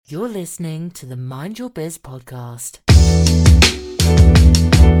You're listening to the Mind Your Biz podcast.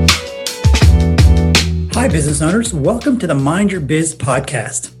 Hi, business owners. Welcome to the Mind Your Biz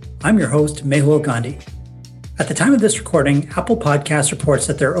podcast. I'm your host, Mehul Gandhi. At the time of this recording, Apple Podcasts reports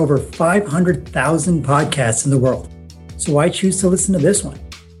that there are over 500,000 podcasts in the world. So why choose to listen to this one?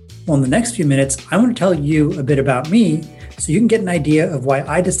 Well, in the next few minutes, I want to tell you a bit about me so you can get an idea of why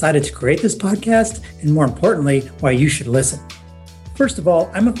I decided to create this podcast and, more importantly, why you should listen. First of all,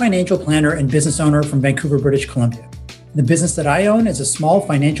 I'm a financial planner and business owner from Vancouver, British Columbia. The business that I own is a small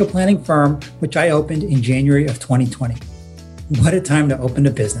financial planning firm, which I opened in January of 2020. What a time to open a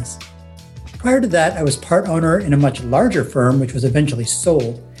business. Prior to that, I was part owner in a much larger firm, which was eventually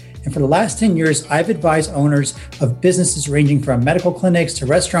sold. And for the last 10 years, I've advised owners of businesses ranging from medical clinics to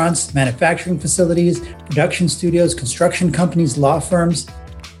restaurants, manufacturing facilities, production studios, construction companies, law firms.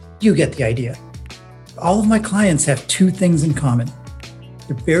 You get the idea. All of my clients have two things in common.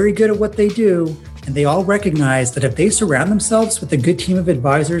 They're very good at what they do, and they all recognize that if they surround themselves with a good team of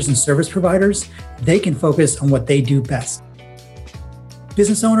advisors and service providers, they can focus on what they do best.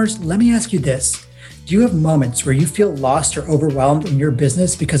 Business owners, let me ask you this. Do you have moments where you feel lost or overwhelmed in your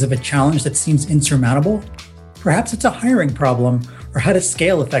business because of a challenge that seems insurmountable? Perhaps it's a hiring problem, or how to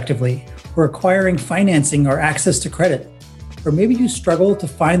scale effectively, or acquiring financing or access to credit. Or maybe you struggle to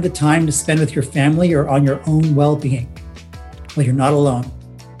find the time to spend with your family or on your own well-being. Well, you're not alone.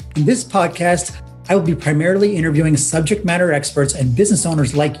 In this podcast, I will be primarily interviewing subject matter experts and business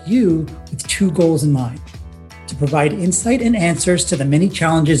owners like you with two goals in mind: to provide insight and answers to the many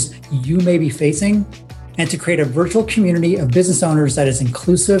challenges you may be facing, and to create a virtual community of business owners that is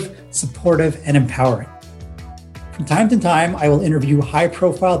inclusive, supportive, and empowering. From time to time, I will interview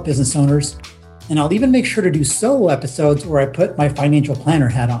high-profile business owners, and I'll even make sure to do solo episodes where I put my financial planner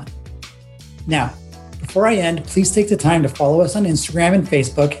hat on. Now, before I end, please take the time to follow us on Instagram and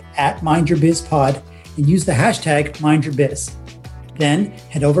Facebook at MindYourBizPod and use the hashtag MindYourBiz. Then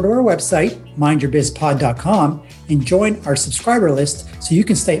head over to our website, mindyourbizpod.com, and join our subscriber list so you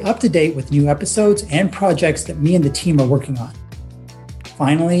can stay up to date with new episodes and projects that me and the team are working on.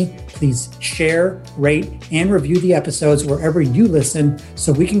 Finally, please share, rate, and review the episodes wherever you listen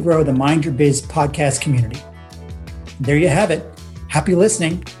so we can grow the Mind Your Biz podcast community. There you have it. Happy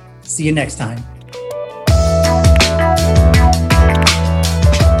listening. See you next time.